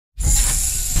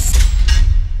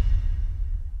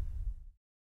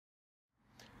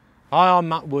Hi, I'm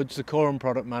Matt Woods, the Korum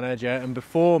product manager, and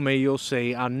before me you'll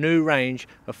see our new range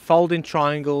of folding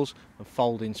triangles and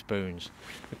folding spoons.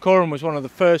 The Korum was one of the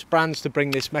first brands to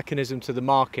bring this mechanism to the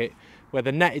market, where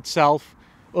the net itself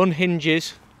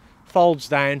unhinges, folds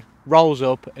down, rolls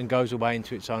up and goes away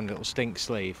into its own little stink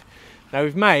sleeve. Now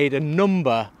we've made a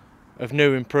number of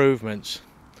new improvements.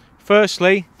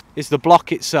 Firstly is the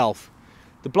block itself.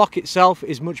 The block itself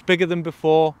is much bigger than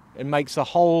before and makes the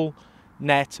whole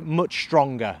net much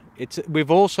stronger. We've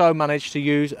also managed to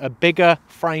use a bigger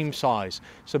frame size.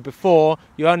 So before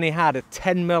you only had a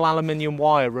 10mm aluminium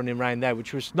wire running around there,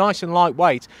 which was nice and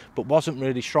lightweight but wasn't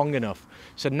really strong enough.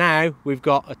 So now we've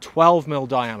got a 12mm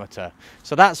diameter.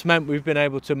 So that's meant we've been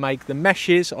able to make the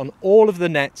meshes on all of the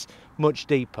nets much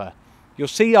deeper. You'll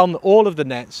see on all of the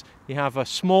nets you have a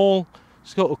small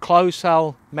sort of closed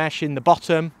cell mesh in the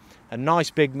bottom, a nice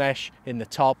big mesh in the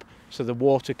top, so the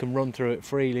water can run through it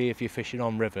freely if you're fishing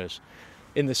on rivers.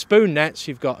 In the spoon nets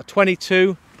you've got a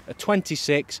 22, a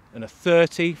 26 and a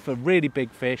 30 for really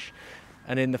big fish,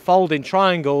 and in the folding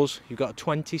triangles you've got a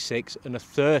 26 and a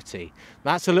 30.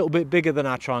 That's a little bit bigger than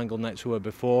our triangle nets were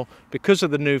before. Because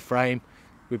of the new frame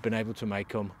we've been able to make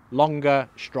them longer,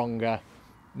 stronger,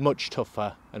 much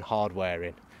tougher and hard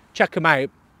wearing. Check them out,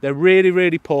 they're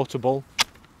really portable,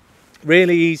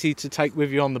 really easy to take with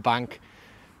you on the bank,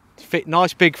 fit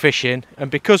nice big fish in,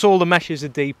 and because all the meshes are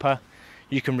deeper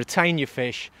you can retain your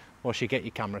fish whilst you get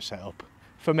your camera set up.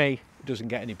 For me, it doesn't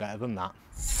get any better than that.